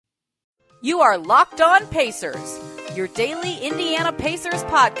You are Locked On Pacers, your daily Indiana Pacers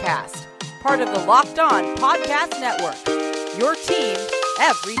podcast, part of the Locked On Podcast Network, your team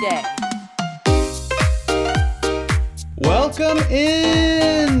every day. Welcome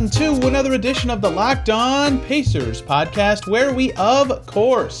in to another edition of the Locked On Pacers podcast, where we, of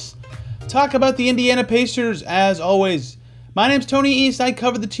course, talk about the Indiana Pacers as always. My name's Tony East. I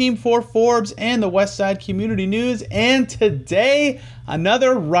cover the team for Forbes and the Westside Community News. And today,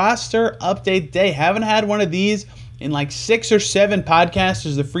 another roster update day. Haven't had one of these in like 6 or 7 podcasts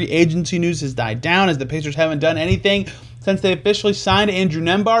as the free agency news has died down, as the Pacers haven't done anything since they officially signed Andrew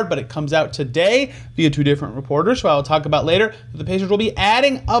Nembhard, but it comes out today via 2 different reporters, who I will talk about later. The Pacers will be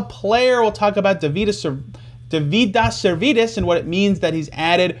adding a player. We'll talk about Deividas Sirvydis and what it means that he's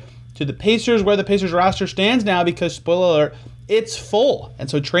added to the Pacers, where the Pacers roster stands now, because, spoiler alert, it's full. And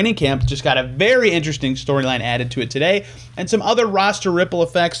so training camp just got a very interesting storyline added to it today, and some other roster ripple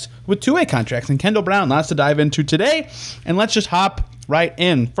effects with two-way contracts. And Kendall Brown, lots to dive into today, and let's just hop right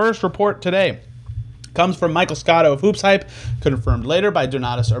in. First report today comes from Michael Scotto of Hoops Hype, confirmed later by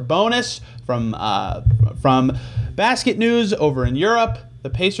Donatas Urbonas from Basket News over in Europe. The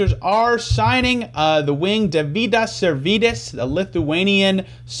Pacers are signing the wing Deividas Sirvydis, the Lithuanian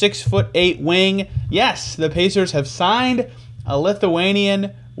 6'8" wing. Yes, the Pacers have signed a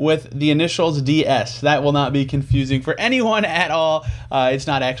Lithuanian with the initials DS. That will not be confusing for anyone at all. It's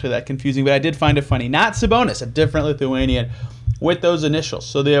not actually that confusing, but I did find it funny. Not Sabonis, a different Lithuanian with those initials.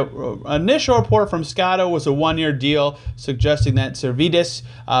 So the initial report from Scotto was a 1-year deal, suggesting that Sirvydis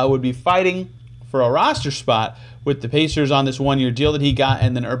would be fighting for a roster spot with the Pacers on this 1-year deal that he got.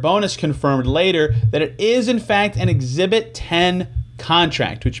 And then Urbonas confirmed later that it is in fact an Exhibit 10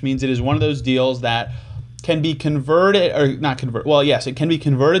 contract, which means it is one of those deals that can be converted, or not convert. Well, yes, it can be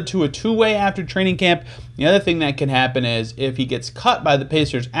converted to a two-way after training camp. The other thing that can happen is if he gets cut by the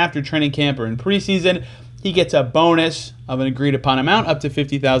Pacers after training camp or in preseason, he gets a bonus of an agreed upon amount up to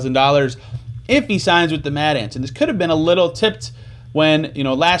 $50,000 if he signs with the Mad Ants. And this could have been a little tipped when,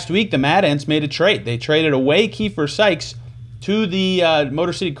 last week the Mad Ants made a trade. They traded away Kiefer Sykes to the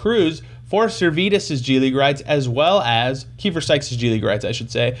Motor City Cruise for Sirvydis' G League rights, as well as Kiefer Sykes' G League rights, I should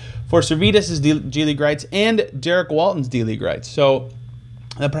say, for Sirvydis' G League rights and Derek Walton's D League rights. So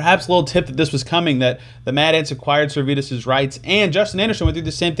perhaps a little tip that this was coming, that the Mad Ants acquired Sirvydis' rights, and Justin Anderson went through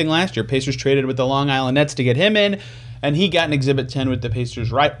the same thing last year. Pacers traded with the Long Island Nets to get him in, and he got an Exhibit 10 with the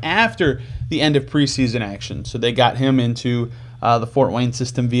Pacers right after the end of preseason action. So they got him into the Fort Wayne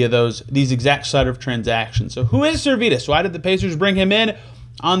system via these exact sort of transactions. So who is Sirvydis? Why did the Pacers bring him in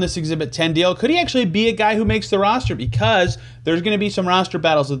on this Exhibit 10 deal? Could he actually be a guy who makes the roster? Because there's going to be some roster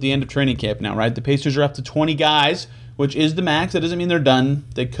battles at the end of training camp now, right? The Pacers are up to 20 guys, which is the max. That doesn't mean they're done.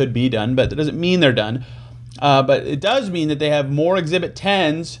 They could be done, but that doesn't mean they're done. But it does mean that they have more Exhibit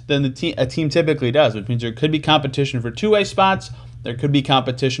 10s than a team typically does, which means there could be competition for two-way spots. There could be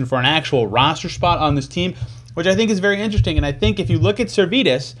competition for an actual roster spot on this team, which I think is very interesting. And I think if you look at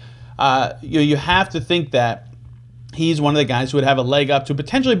Sirvydis, you have to think that he's one of the guys who would have a leg up to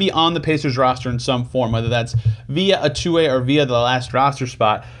potentially be on the Pacers roster in some form, whether that's via a two-way or via the last roster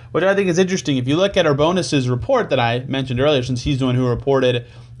spot, which I think is interesting. If you look at Urbonas' report that I mentioned earlier, since he's the one who reported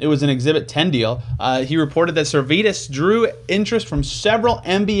it was an Exhibit 10 deal, he reported that Sirvydis drew interest from several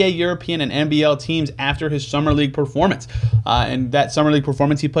NBA, European, and NBL teams after his Summer League performance. And that Summer League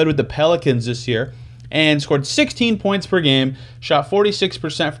performance, he played with the Pelicans this year and scored 16 points per game, shot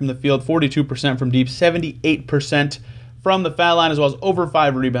 46% from the field, 42% from deep, 78% from the foul line, as well as over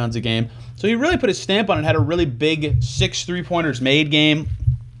 5 rebounds a game. So he really put his stamp on it, had a really big 6 3-pointers made game.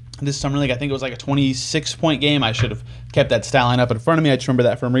 This Summer League, I think it was like a 26-point game. I should have kept that stat line up in front of me. I just remember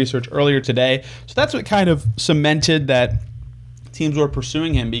that from research earlier today. So that's what kind of cemented that teams were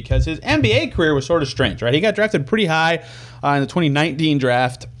pursuing him, because his NBA career was sort of strange, right? He got drafted pretty high in the 2019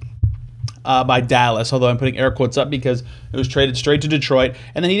 draft by Dallas, although I'm putting air quotes up because it was traded straight to Detroit.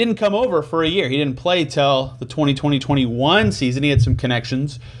 And then he didn't come over for a year. He didn't play till the 2020-21 season. He had some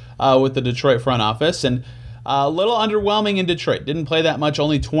connections with the Detroit front office, and a little underwhelming in Detroit. Didn't play that much,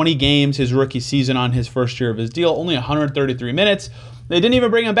 only 20 games his rookie season on his first year of his deal, only 133 minutes. They didn't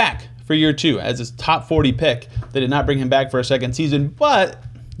even bring him back for year 2 as his top 40 pick. They did not bring him back for a second season, but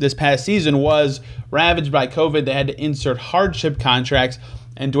this past season was ravaged by COVID. They had to insert hardship contracts,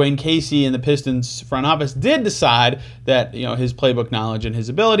 and Dwayne Casey and the Pistons front office did decide that his playbook knowledge and his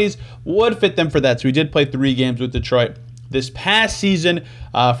abilities would fit them for that. So he did play 3 games with Detroit this past season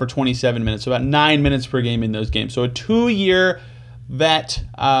for 27 minutes, so about 9 minutes per game in those games. So a 2-year vet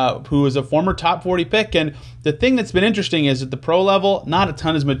who is a former top 40 pick. And the thing that's been interesting is at the pro level, not a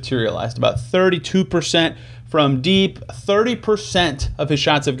ton has materialized. About 32% from deep. 30% of his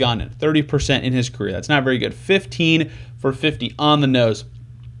shots have gone in. 30% in his career. That's not very good. 15 for 50 on the nose.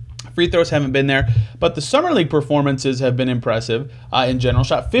 Free throws haven't been there, but the Summer League performances have been impressive in general.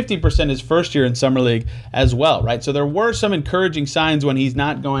 Shot 50% his first year in Summer League as well, right? So there were some encouraging signs when he's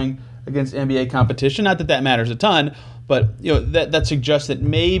not going against NBA competition. Not that that matters a ton, but that suggests that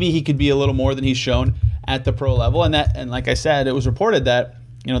maybe he could be a little more than he's shown at the pro level. And like I said, it was reported that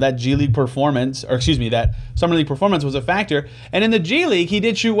that G League performance, that Summer League performance was a factor. And in the G League, he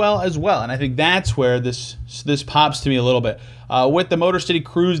did shoot well as well. And I think that's where this pops to me a little bit. With the Motor City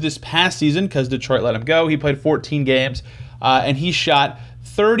Cruise this past season, because Detroit let him go, he played 14 games, and he shot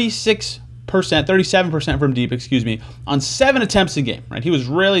 37% from deep, on 7 attempts a game, right? He was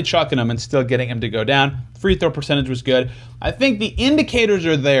really chucking them and still getting him to go down. Free throw percentage was good. I think the indicators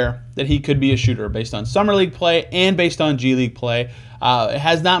are there that he could be a shooter based on Summer League play and based on G League play. It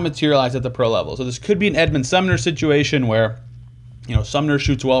has not materialized at the pro level. So this could be an Edmund Sumner situation where, Sumner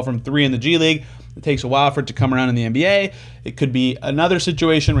shoots well from 3 in the G League. It takes a while for it to come around in the NBA. It could be another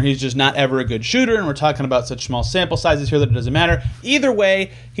situation where he's just not ever a good shooter, and we're talking about such small sample sizes here that it doesn't matter. Either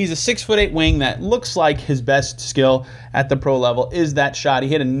way, he's a 6'8" wing that looks like his best skill at the pro level is that shot. He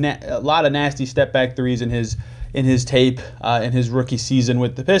hit a lot of nasty step-back threes in his tape in his rookie season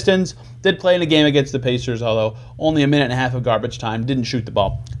with the Pistons. Did play in a game against the Pacers, although only a minute and a half of garbage time. Didn't shoot the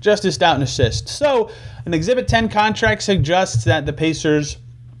ball. Just as stout an assist. So an Exhibit 10 contract suggests that the Pacers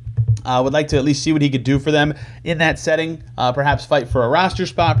would like to at least see what he could do for them in that setting. Perhaps fight for a roster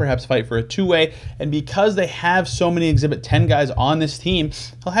spot, perhaps fight for a two-way. And because they have so many Exhibit 10 guys on this team,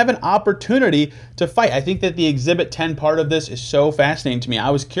 he'll have an opportunity to fight. I think that the Exhibit 10 part of this is so fascinating to me.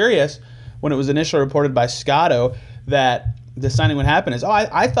 I was curious when it was initially reported by Scotto that the signing would happen is,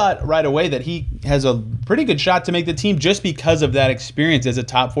 I thought right away that he has a pretty good shot to make the team just because of that experience as a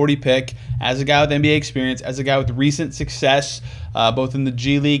top 40 pick, as a guy with NBA experience, as a guy with recent success, both in the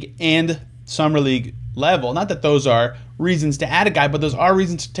G League and Summer League level. Not that those are reasons to add a guy, but those are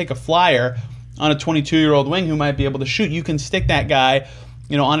reasons to take a flyer on a 22-year-old wing who might be able to shoot. You can stick that guy,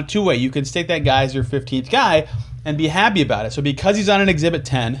 on a two-way. You can stick that guy as your 15th guy and be happy about it. So because he's on an Exhibit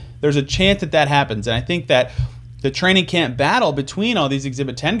 10, there's a chance that happens. And I think that the training camp battle between all these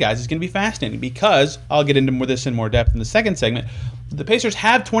Exhibit 10 guys is going to be fascinating because, I'll get into this in more depth in the second segment, the Pacers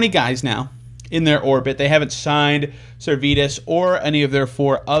have 20 guys now in their orbit. They haven't signed Servidis or any of their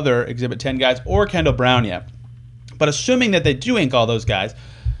 4 other Exhibit 10 guys or Kendall Brown yet. But assuming that they do ink all those guys,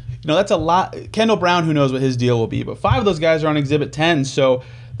 that's a lot. Kendall Brown, who knows what his deal will be, but 5 of those guys are on Exhibit 10, so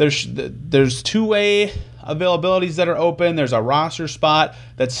there's two-way availabilities that are open. There's a roster spot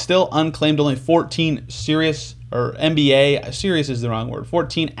that's still unclaimed. Only 14 serious, or NBA, serious is the wrong word,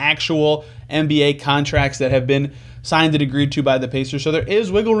 14 actual NBA contracts that have been signed and agreed to by the Pacers. So there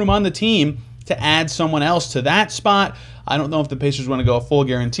is wiggle room on the team to add someone else to that spot. I don't know if the Pacers want to go a full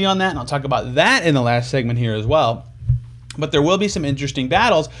guarantee on that, and I'll talk about that in the last segment here as well. But there will be some interesting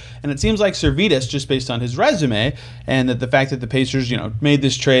battles, and it seems like Servidis, just based on his resume, and that the fact that the Pacers, made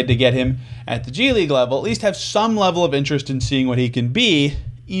this trade to get him at the G League level, at least have some level of interest in seeing what he can be.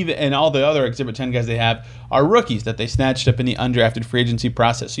 Even and all the other Exhibit 10 guys they have are rookies that they snatched up in the undrafted free agency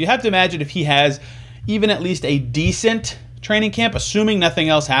process. So you have to imagine if he has even at least a decent training camp, assuming nothing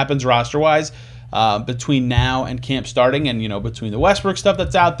else happens roster-wise, between now and camp starting, and between the Westbrook stuff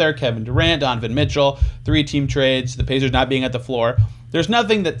that's out there, Kevin Durant, Donovan Mitchell, 3-team trades, the Pacers not being at the floor, there's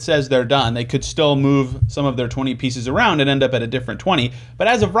nothing that says they're done. They could still move some of their 20 pieces around and end up at a different 20. But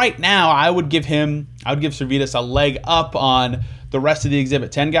as of right now, I would give Servidis a leg up on the rest of the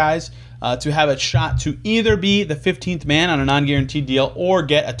Exhibit 10 guys to have a shot to either be the 15th man on a non-guaranteed deal or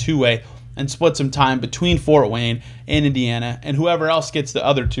get a two-way and split some time between Fort Wayne and Indiana, and whoever else gets the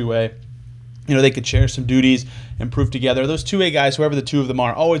other two-way. They could share some duties, improve together. Those two-way guys, whoever the two of them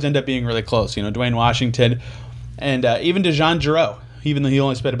are, always end up being really close. Dwayne Washington and even DeJon Jarreau, even though he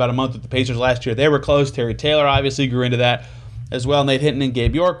only spent about a month with the Pacers last year, they were close. Terry Taylor obviously grew into that as well. Nate Hinton and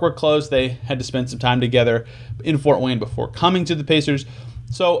Gabe York were close. They had to spend some time together in Fort Wayne before coming to the Pacers.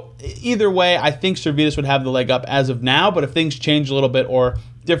 So either way, I think Servidis would have the leg up as of now, but if things change a little bit or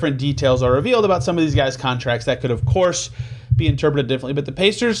different details are revealed about some of these guys' contracts, that could, of course, be interpreted differently. But the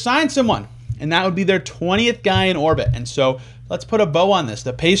Pacers signed someone, and that would be their 20th guy in orbit. And so let's put a bow on this.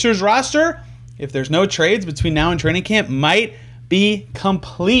 The Pacers roster, if there's no trades between now and training camp, might be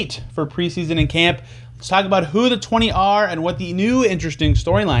complete for preseason and camp. Let's talk about who the 20 are and what the new interesting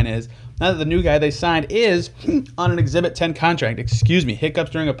storyline is now that the new guy they signed is on an Exhibit 10 contract.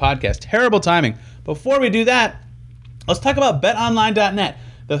 Hiccups during a podcast. Terrible timing. Before we do that, let's talk about betonline.net,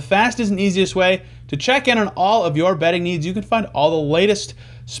 the fastest and easiest way to check in on all of your betting needs. You can find all the latest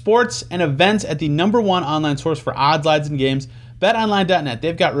sports and events at the #1 online source for odds, lines, and games, BetOnline.net.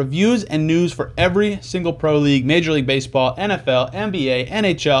 They've got reviews and news for every single pro league, Major League Baseball, NFL, NBA,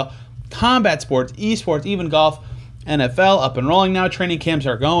 NHL, combat sports, esports, even golf. NFL up and rolling now. Training camps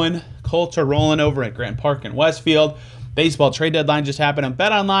are going. Colts are rolling over at Grant Park and Westfield. Baseball trade deadline just happened, and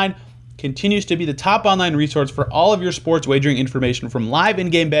BetOnline continues to be the top online resource for all of your sports wagering information, from live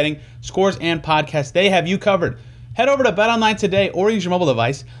in-game betting, scores, and podcasts. They have you covered. Head over to BetOnline today or use your mobile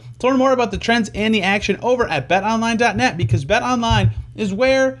device to learn more about the trends and the action over at betonline.net, because BetOnline is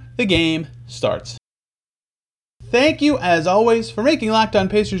where the game starts. Thank you, as always, for making Locked On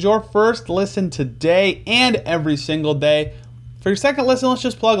Pacers your first listen today and every single day. For your second listen, let's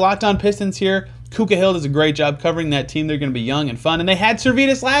just plug Locked On Pistons here. Kuka Hill does a great job covering that team. They're going to be young and fun, and they had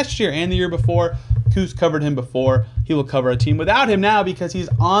Servetus last year and the year before. Kuz covered him before. He will cover a team without him now because he's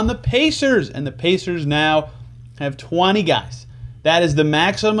on the Pacers, and the Pacers now have 20 guys. That is the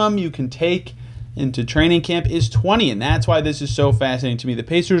maximum you can take into training camp, is 20, and that's why this is so fascinating to me. The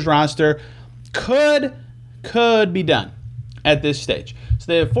Pacers roster could be done at this stage. So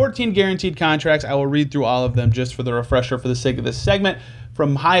they have 14 guaranteed contracts. I will read through all of them just for the refresher for the sake of this segment.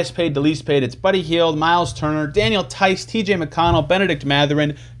 From highest paid to least paid, it's Buddy Hield, Miles Turner, Daniel Tice, TJ McConnell, Benedict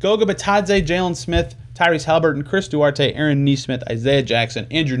Mathurin, Goga Bitadze, Jalen Smith, Tyrese Halliburton, Chris Duarte, Aaron Nesmith, Isaiah Jackson,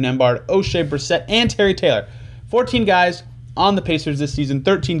 Andrew Nembhard, O'Shea Brissett, and Terry Taylor. 14 guys on the Pacers this season,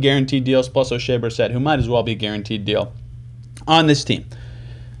 13 guaranteed deals, plus O'Shea Brissett, who might as well be a guaranteed deal on this team.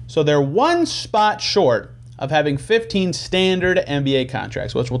 So they're one spot short of having 15 standard NBA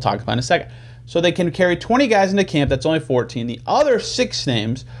contracts, which we'll talk about in a second. So they can carry 20 guys into camp. That's only 14. The other 6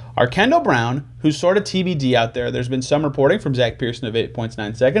 names are Kendall Brown, who's sort of TBD out there. There's been some reporting from Zach Pearson of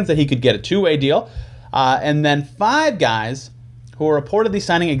 8.9 seconds that he could get a 2-way deal. And then 5 guys who are reportedly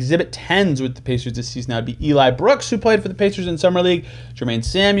signing Exhibit 10s with the Pacers this season. That would be Eli Brooks, who played for the Pacers in Summer League, Jermaine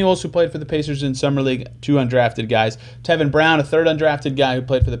Samuels, who played for the Pacers in Summer League, 2 undrafted guys, Tevin Brown, a 3rd undrafted guy who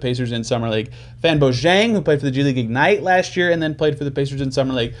played for the Pacers in Summer League, Fanbo Zhang, who played for the G League Ignite last year and then played for the Pacers in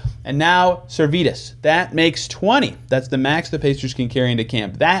Summer League, and now Servetus. That makes 20. That's the max the Pacers can carry into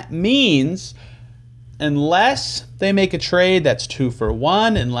camp. That means, unless they make a trade that's 2 for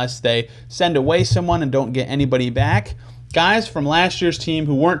 1, unless they send away someone and don't get anybody back, guys from last year's team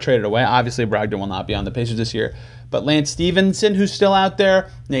who weren't traded away, obviously Brogdon will not be on the Pacers this year, but Lance Stevenson, who's still out there,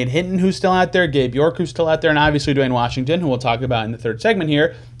 Nate Hinton, who's still out there, Gabe York, who's still out there, and obviously Dwayne Washington, who we'll talk about in the third segment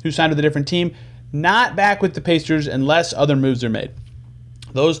here, who signed with a different team, not back with the Pacers unless other moves are made.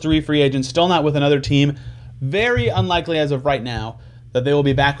 Those 3 free agents still not with another team. Very unlikely as of right now that they will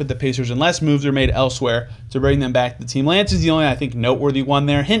be back with the Pacers unless moves are made elsewhere to bring them back to the team. Lance is the only, I think, noteworthy one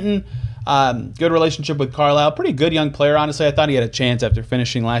there. Hinton, good relationship with Carlisle. Pretty good young player, honestly. I thought he had a chance after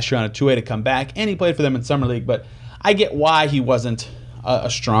finishing last year on a 2-way to come back, and he played for them in Summer League, but I get why he wasn't a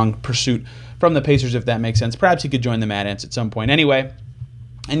strong pursuit from the Pacers, if that makes sense. Perhaps he could join the Mad Ants at some point. Anyway,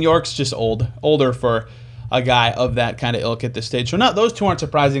 and York's just older for a guy of that kind of ilk at this stage. So those 2 aren't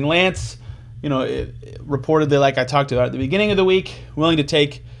surprising. Lance, reportedly, like I talked about at the beginning of the week, willing to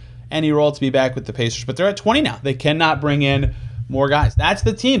take any role to be back with the Pacers, but they're at 20 now. They cannot bring in more guys. That's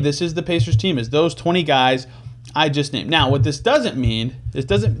the team. This is the Pacers team, is those 20 guys I just named. Now, what this doesn't mean,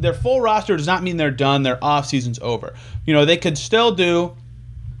 their full roster does not mean they're done, their off season's over. They could still do,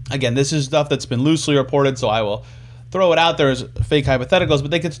 again, this is stuff that's been loosely reported, so I will throw it out there as fake hypotheticals,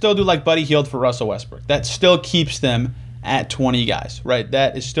 but they could still do like Buddy Hield for Russell Westbrook. That still keeps them at 20 guys, right?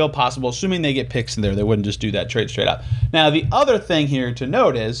 That is still possible, assuming they get picks in there. They wouldn't just do that trade straight up. Now, the other thing here to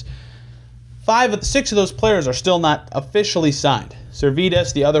note is 6 of those players are still not officially signed.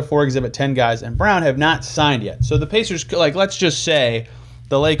 Servetus, the other 4 Exhibit 10 guys, and Brown have not signed yet. So the Pacers, let's just say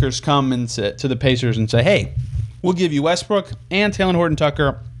the Lakers come and to the Pacers and say, hey, we'll give you Westbrook and Talen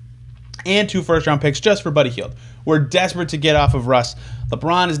Horton-Tucker and 2 first-round picks just for Buddy Hield. We're desperate to get off of Russ.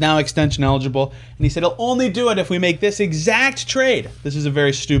 LeBron is now extension eligible, and he said he'll only do it if we make this exact trade. This is a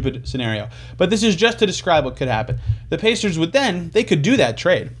very stupid scenario, but this is just to describe what could happen. The Pacers they could do that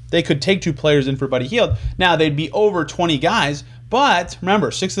trade. They could take 2 players in for Buddy Hield. Now, they'd be over 20 guys, but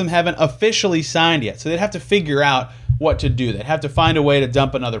remember, 6 of them haven't officially signed yet, so they'd have to figure out what to do. They'd have to find a way to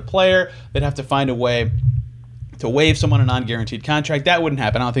dump another player. They'd have to find a way to waive someone a non-guaranteed contract. That wouldn't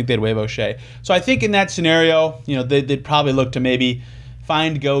happen. I don't think they'd waive O'Shea. So I think in that scenario, they'd probably look to maybe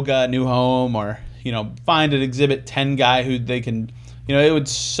find Goga a new home, or find an Exhibit 10 guy who they can, it would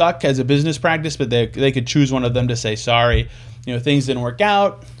suck as a business practice, but they could choose one of them to say sorry, things didn't work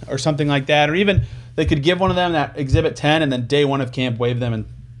out or something like that, or even they could give one of them that Exhibit 10 and then day 1 of camp waive them and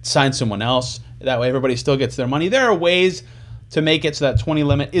sign someone else. That way everybody still gets their money. There are ways to make it so that 20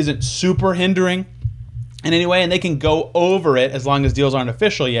 limit isn't super hindering in any way, and they can go over it as long as deals aren't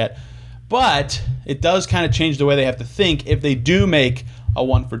official yet. But it does kind of change the way they have to think if they do make a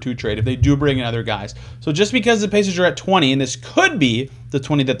 1-for-2 trade, if they do bring in other guys. So just because the Pacers are at 20, and this could be the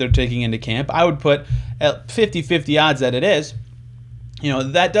 20 that they're taking into camp, I would put at 50-50 odds that it is.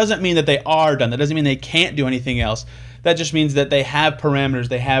 That doesn't mean that they are done. That doesn't mean they can't do anything else. That just means that they have parameters,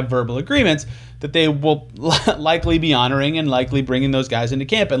 they have verbal agreements that they will likely be honoring and likely bringing those guys into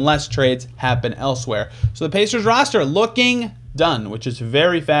camp unless trades happen elsewhere. So the Pacers roster looking done, which is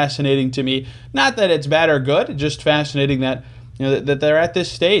very fascinating to me. Not that it's bad or good, just fascinating that that they're at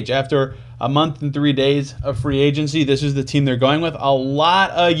this stage after a month and 3 days of free agency. This is the team they're going with. A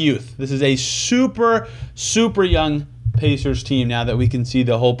lot of youth. This is a super, super young Pacers team now that we can see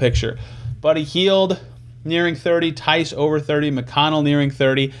the whole picture. Buddy Hield nearing 30, Tice over 30, McConnell nearing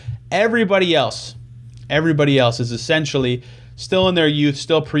 30. Everybody else is essentially still in their youth,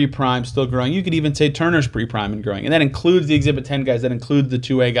 still pre-prime, still growing. You could even say Turner's pre-prime and growing. And that includes the Exhibit 10 guys. That includes the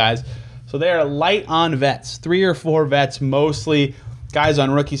 2A guys. So they are light on vets, 3 or 4 vets, mostly guys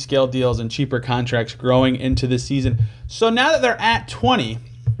on rookie scale deals and cheaper contracts growing into this season. So now that they're at 20,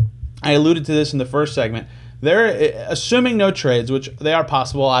 I alluded to this in the first segment, they're assuming no trades, which they are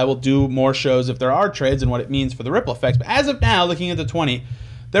possible. I will do more shows if there are trades and what it means for the ripple effects. But as of now, looking at the 20,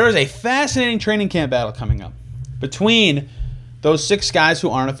 there is a fascinating training camp battle coming up between those 6 guys who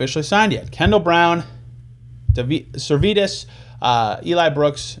aren't officially signed yet. Kendall Brown, Servidis, Eli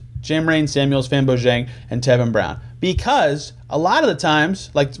Brooks, Jermaine Samuels, Fanbo Zhang, and Tevin Brown. Because a lot of the times,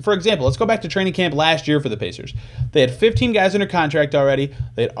 like for example, let's go back to training camp last year for the Pacers. They had 15 guys under contract already.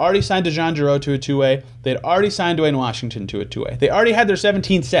 They had already signed DeJon Jarreau to a 2A. They had already signed Dwayne Washington to a 2A. They already had their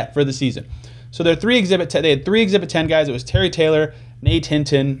 17 set for the season. So they had 3 Exhibit 10 guys. It was Terry Taylor, Nate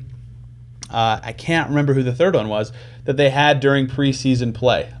Hinton. I can't remember who the third one was that they had during preseason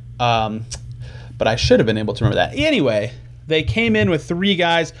play. But I should have been able to remember that. Anyway, they came in with 3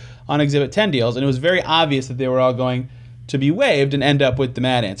 guys on Exhibit 10 deals, and it was very obvious that they were all going to be waived and end up with the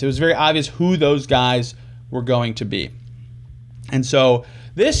Mad Ants. It was very obvious who those guys were going to be. And so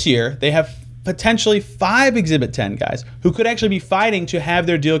this year, they have potentially 5 Exhibit 10 guys who could actually be fighting to have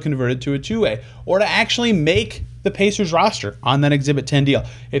their deal converted to a 2A or to actually make the Pacers roster on that Exhibit 10 deal.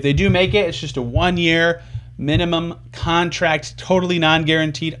 If they do make it, it's just a 1-year minimum contract, totally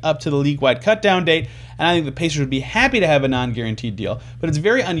non-guaranteed up to the league-wide cut-down date. And I think the Pacers would be happy to have a non-guaranteed deal. But it's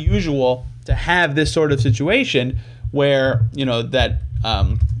very unusual to have this sort of situation where,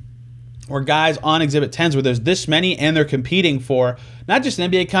 where guys on Exhibit 10s where there's this many and they're competing for not just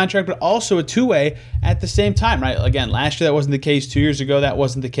an NBA contract, but also a 2A at the same time, right? Again, last year that wasn't the case. 2 years ago that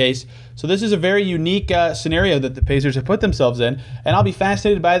wasn't the case. So this is a very unique scenario that the Pacers have put themselves in, and I'll be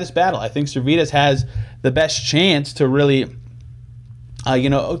fascinated by this battle. I think Servidis has the best chance to really,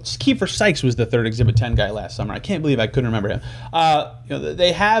 Kiefer Sykes was the 3rd Exhibit 10 guy last summer. I can't believe I couldn't remember him.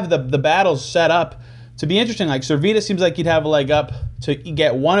 They have the battles set up to be interesting. Like Servidis seems like he'd have a leg up to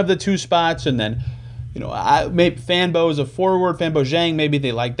get one of the 2 spots, and then maybe Fanbo is a forward, Fanbo Zhang, maybe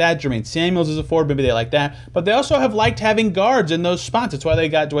they like that. Jermaine Samuels is a forward, maybe they like that. But they also have liked having guards in those spots. That's why they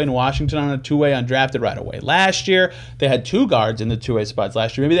got Dwayne Washington on a 2A undrafted right away. Last year, they had 2 guards in the 2A spots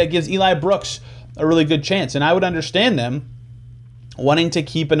last year. Maybe that gives Eli Brooks a really good chance. And I would understand them wanting to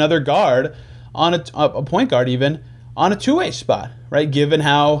keep another guard on a point guard even on a 2A spot, right? Given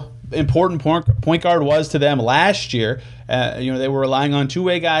how important point guard was to them last year. They were relying on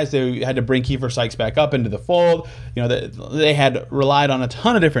 2A guys. They had to bring Kiefer Sykes back up into the fold. They had relied on a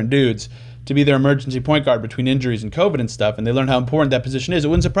ton of different dudes to be their emergency point guard between injuries and COVID and stuff, and they learned how important that position is. It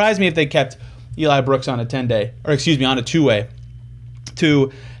wouldn't surprise me if they kept Eli Brooks on a 2A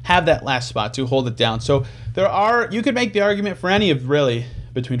to have that last spot, to hold it down. So you could make the argument for any of really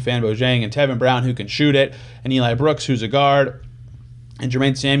between Fanbo Zhang and Tevin Brown, who can shoot it, and Eli Brooks, who's a guard, and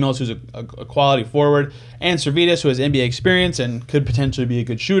Jermaine Samuels, who's a quality forward, and Servidis, who has NBA experience and could potentially be a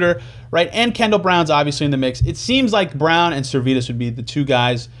good shooter, right? And Kendall Brown's obviously in the mix. It seems like Brown and Servidis would be the 2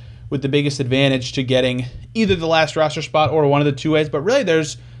 guys with the biggest advantage to getting either the last roster spot or one of the 2As, but really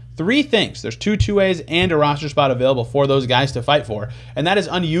there's 3 things. There's 2 2As and a roster spot available for those guys to fight for, and that is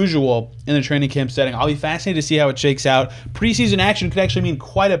unusual in the training camp setting. I'll be fascinated to see how it shakes out. Preseason action could actually mean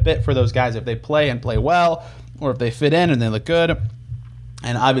quite a bit for those guys if they play and play well, or if they fit in and they look good.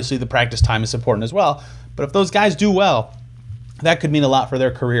 And obviously the practice time is important as well. But if those guys do well, that could mean a lot for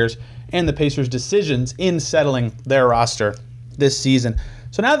their careers and the Pacers' decisions in settling their roster this season.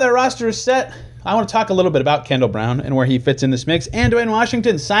 So now that their roster is set, I want to talk a little bit about Kendall Brown and where he fits in this mix, and Dwayne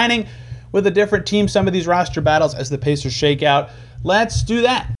Washington signing with a different team, some of these roster battles as the Pacers shake out. Let's do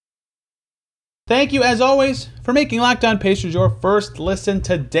that. Thank you, as always, for making Locked On Pacers your first listen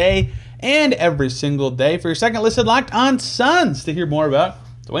today and every single day for your second listed Locked On Suns to hear more about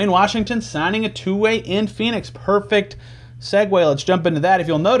Duane Washington signing a two-way in Phoenix. Perfect segue. Let's jump into that. If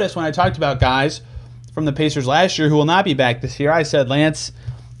you'll notice, when I talked about guys from the Pacers last year who will not be back this year, I said Lance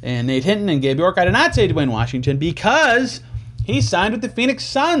and Nate Hinton and Gabe York. I did not say Duane Washington because he signed with the Phoenix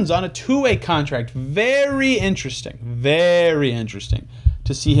Suns on a two-way contract. Very interesting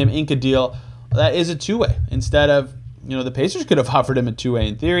to see him ink a deal that is a two-way instead of, the Pacers could have offered him a two-way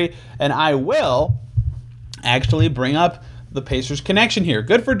in theory. And I will actually bring up the Pacers connection here.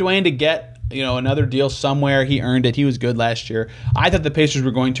 Good for Duane to get, another deal somewhere. He earned it. He was good last year. I thought the Pacers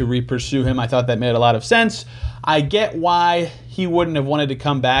were going to re-pursue him. I thought that made a lot of sense. I get why he wouldn't have wanted to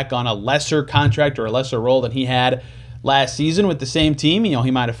come back on a lesser contract or a lesser role than he had last season with the same team.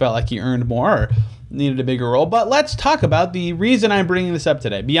 He might have felt like he earned more or needed a bigger role. But let's talk about the reason I'm bringing this up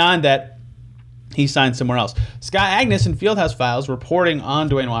today. Beyond that, he signed somewhere else. Scott Agness in Fieldhouse Files reporting on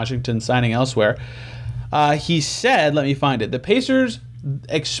Duane Washington signing elsewhere. He said, let me find it, the Pacers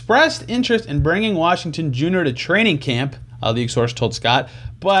expressed interest in bringing Washington Jr. to training camp, a league source told Scott,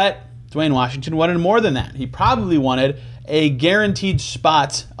 but Duane Washington wanted more than that. He probably wanted a guaranteed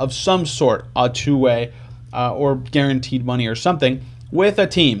spot of some sort, a two-way or guaranteed money or something with a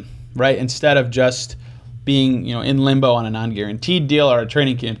team, right, instead of just being in limbo on a non-guaranteed deal or a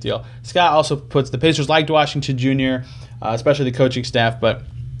training camp deal. Scott also puts the Pacers liked Washington Jr., especially the coaching staff, but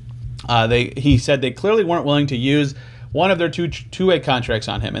he said they clearly weren't willing to use one of their two-way contracts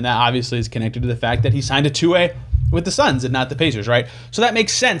on him, and that obviously is connected to the fact that he signed a two-way with the Suns and not the Pacers, right? So that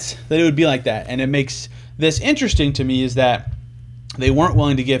makes sense that it would be like that, and it makes this interesting to me is that they weren't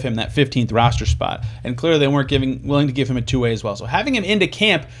willing to give him that 15th roster spot, and clearly they weren't willing to give him a two-way as well. So having him into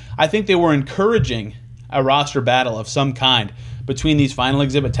camp, I think they were encouraging a roster battle of some kind between these final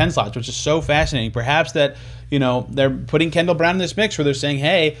Exhibit 10 slots, which is so fascinating. Perhaps that, they're putting Kendall Brown in this mix where they're saying,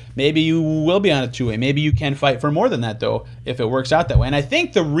 hey, maybe you will be on a two-way. Maybe you can fight for more than that, though, if it works out that way. And I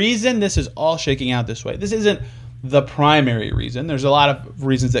think the reason this is all shaking out this way, this isn't the primary reason. There's a lot of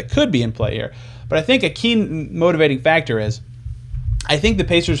reasons that could be in play here. But I think a key motivating factor is I think the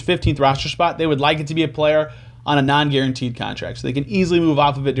Pacers' 15th roster spot, they would like it to be a player on a non-guaranteed contract. So they can easily move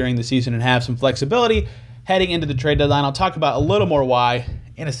off of it during the season and have some flexibility heading into the trade deadline. I'll talk about a little more why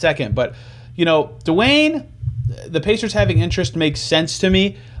in a second. But, Duane, the Pacers having interest makes sense to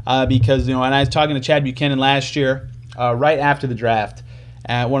me because, and I was talking to Chad Buchanan last year right after the draft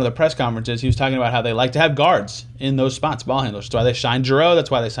at one of the press conferences. He was talking about how they like to have guards in those spots, ball handlers. That's why they signed Giroux.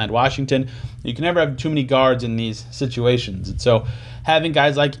 That's why they signed Washington. You can never have too many guards in these situations. And so having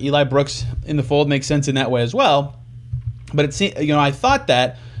guys like Eli Brooks in the fold makes sense in that way as well. But I thought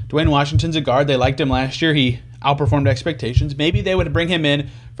that Duane Washington's a guard. They liked him last year. He outperformed expectations. Maybe they would bring him in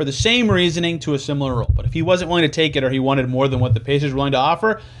for the same reasoning to a similar role. But if he wasn't willing to take it or he wanted more than what the Pacers were willing to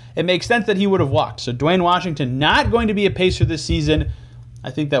offer, it makes sense that he would have walked. So Duane Washington not going to be a Pacer this season. I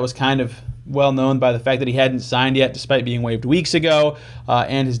think that was kind of well known by the fact that he hadn't signed yet despite being waived weeks ago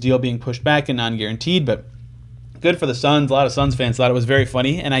and his deal being pushed back and non-guaranteed. But good for the Suns. A lot of Suns fans thought it was very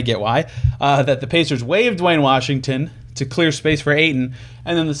funny, and I get why, that the Pacers waived Duane Washington to clear space for Ayton,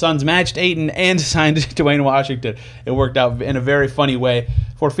 and then the Suns matched Ayton and signed Duane Washington. It worked out in a very funny way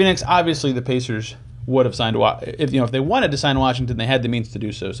for Phoenix. Obviously, the Pacers would have signed if they wanted to sign Washington, they had the means to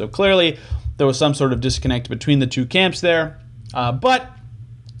do so. So clearly, there was some sort of disconnect between the two camps there. But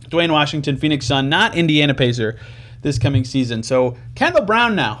Duane Washington, Phoenix Sun, not Indiana Pacer this coming season. So Kendall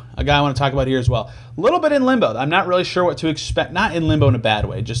Brown now, a guy I want to talk about here as well. A little bit in limbo. I'm not really sure what to expect. Not in limbo in a bad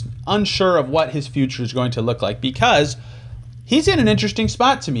way, just unsure of what his future is going to look like because he's in an interesting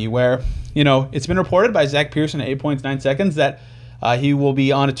spot to me where, it's been reported by Zach Pearson at 8 points, 9 seconds that he will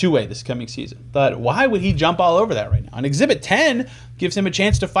be on a two-way this coming season. But why would he jump all over that right now? And Exhibit 10 gives him a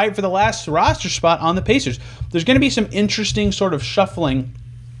chance to fight for the last roster spot on the Pacers. There's going to be some interesting sort of shuffling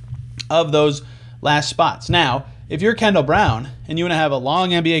of those last spots. Now, if you're Kendall Brown and you want to have a long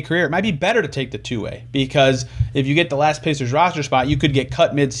NBA career, it might be better to take the two-way because if you get the last Pacers roster spot, you could get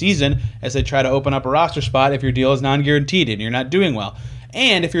cut mid-season as they try to open up a roster spot if your deal is non-guaranteed and you're not doing well.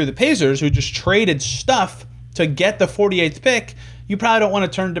 And if you're the Pacers who just traded stuff to get the 48th pick, you probably don't want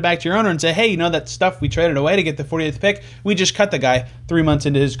to turn it back to your owner and say, hey, that stuff we traded away to get the 48th pick, we just cut the guy 3 months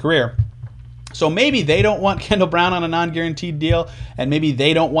into his career. So maybe they don't want Kendall Brown on a non-guaranteed deal, and maybe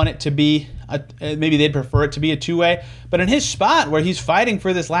they don't want it to be, maybe they'd prefer it to be a two-way. But in his spot, where he's fighting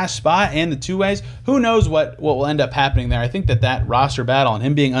for this last spot and the two-ways, who knows what will end up happening there. I think that roster battle and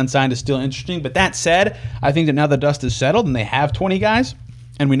him being unsigned is still interesting. But that said, I think that now the dust is settled and they have 20 guys,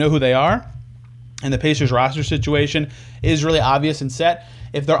 and we know who they are, and the Pacers roster situation is really obvious and set.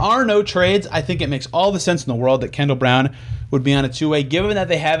 If there are no trades, I think it makes all the sense in the world that Kendall Brown would be on a two-way. Given that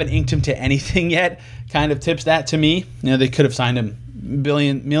they haven't inked him to anything yet, kind of tips that to me. They could have signed him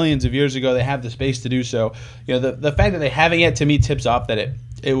millions of years ago. They have the space to do so. The fact that they haven't yet, to me, tips off that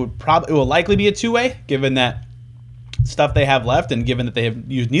it will likely be a two-way, given that stuff they have left, and given that they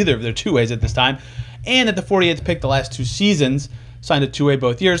have used neither of their two ways at this time, and that the 48th pick the last 2 seasons signed a two-way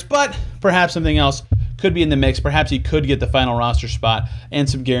both years. But perhaps something else could be in the mix. Perhaps he could get the final roster spot and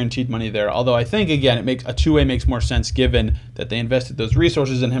some guaranteed money there. Although I think, again, a two-way makes more sense given that they invested those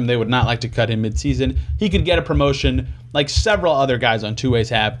resources in him. They would not like to cut him mid-season. He could get a promotion like several other guys on two-ways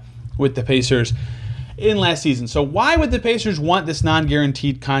have with the Pacers in last season. So why would the Pacers want this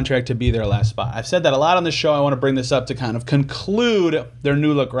non-guaranteed contract to be their last spot? I've said that a lot on the show. I want to bring this up to kind of conclude their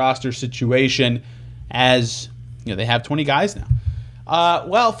new look roster situation, as they have 20 guys now.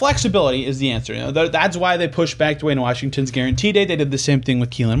 Well, flexibility is the answer. That's why they pushed back Dwayne Washington's guarantee date. They did the same thing with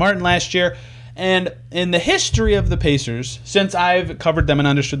Keelan Martin last year. And in the history of the Pacers, since I've covered them and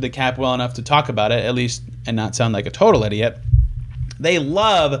understood the cap well enough to talk about it, at least, and not sound like a total idiot, they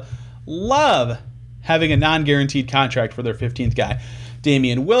love having a non-guaranteed contract for their 15th guy.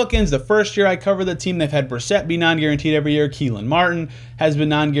 Damian Wilkins, the first year I covered the team, they've had Brissett be non-guaranteed every year. Keelan Martin has been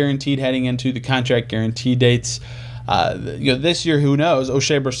non-guaranteed heading into the contract guarantee dates. This year, who knows?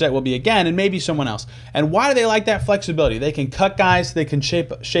 O'Shea Brissett will be again, and maybe someone else. And why do they like that flexibility? They can cut guys. They can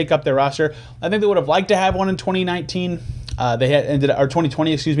shake up their roster. I think they would have liked to have one in 2019.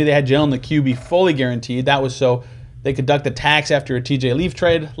 2020, excuse me. They had Jalen LeCue be fully guaranteed. That was so they could duck the tax after a TJ Leaf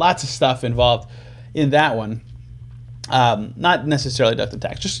trade. Lots of stuff involved in that one. Not necessarily duck the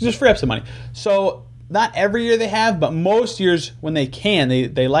tax, just free up some money. So not every year they have, but most years when they can,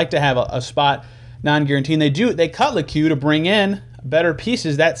 they like to have a spot non-guaranteed. And they cut LeCue to bring in better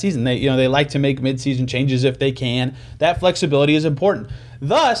pieces that season. They like to make mid-season changes if they can. That flexibility is important.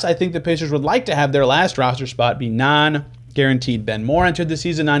 Thus, I think the Pacers would like to have their last roster spot be non-guaranteed. Ben Moore entered the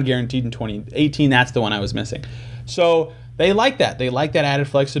season non-guaranteed in 2018. That's the one I was missing. So they like that. They like that added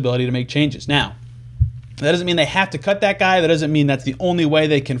flexibility to make changes. Now, that doesn't mean they have to cut that guy. That doesn't mean that's the only way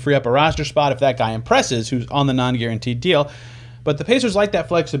they can free up a roster spot if that guy impresses, who's on the non-guaranteed deal. But the Pacers like that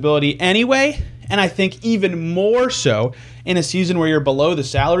flexibility anyway, and I think even more so in a season where you're below the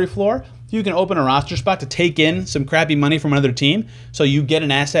salary floor. You can open a roster spot to take in some crappy money from another team, so you get an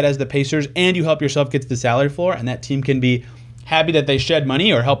asset as the Pacers, and you help yourself get to the salary floor, and that team can be happy that they shed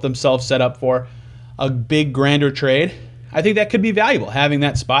money or help themselves set up for a big, grander trade. I think that could be valuable, having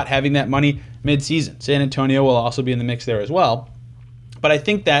that spot, having that money mid-season. San Antonio will also be in the mix there as well. But I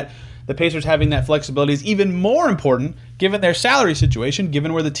think that the Pacers having that flexibility is even more important given their salary situation,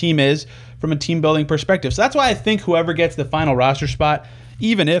 given where the team is from a team-building perspective. So that's why I think whoever gets the final roster spot,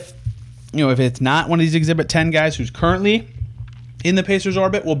 even if it's not one of these Exhibit 10 guys who's currently in the Pacers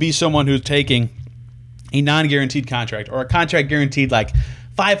orbit, will be someone who's taking a non-guaranteed contract or a contract guaranteed like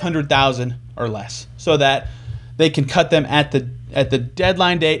 $500,000 or less, so that they can cut them at the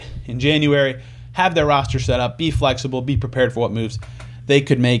deadline date in January, have their roster set up, be flexible, be prepared for what moves they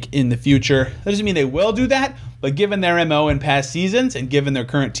could make in the future. That doesn't mean they will do that, but given their MO in past seasons and given their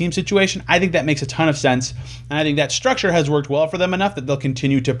current team situation, I think that makes a ton of sense. And I think that structure has worked well for them enough that they'll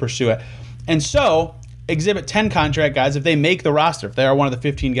continue to pursue it. And so, Exhibit 10 contract guys, if they make the roster, if they are one of the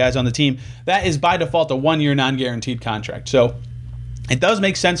 15 guys on the team, that is by default a one-year non-guaranteed contract. So it does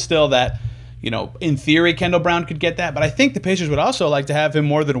make sense still that, in theory, Kendall Brown could get that, but I think the Pacers would also like to have him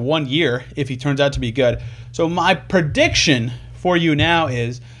more than 1 year if he turns out to be good. So my prediction for you now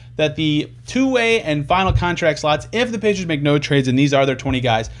is that the two-way and final contract slots, if the Pacers make no trades and these are their 20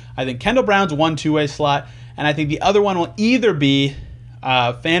 guys, I think Kendall Brown's one two-way slot, and I think the other one will either be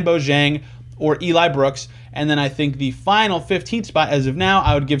Fanbo Zhang or Eli Brooks, and then I think the final 15th spot as of now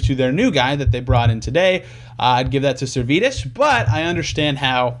I would give to their new guy that they brought in today. I'd give that to Servetus, but I understand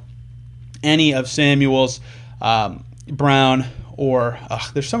how any of Samuels, Brown, or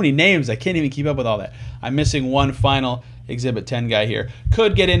there's so many names I can't even keep up with all that. I'm missing one final Exhibit 10 guy here.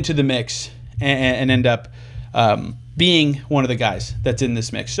 Could get into the mix and end up being one of the guys that's in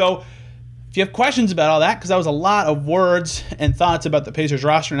this mix. So if you have questions about all that, because that was a lot of words and thoughts about the Pacers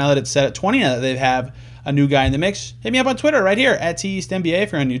roster now that it's set at 20, now that they have a new guy in the mix, hit me up on Twitter right here at TEastNBA.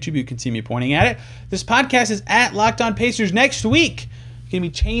 If you're on YouTube, you can see me pointing at it. This podcast is at Locked On Pacers. Next week, going to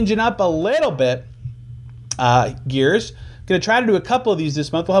be changing up a little bit gears. Going to try to do a couple of these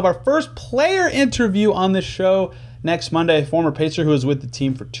this month. We'll have our first player interview on this show next Monday. A former Pacer who was with the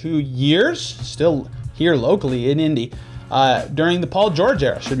team for 2 years, still here locally in Indy, during the Paul George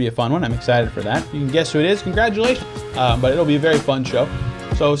era. Should be a fun one. I'm excited for that. You can guess who it is. Congratulations. But it'll be a very fun show.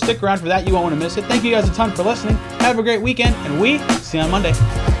 So stick around for that. You won't want to miss it. Thank you guys a ton for listening. Have a great weekend, and we see you on Monday.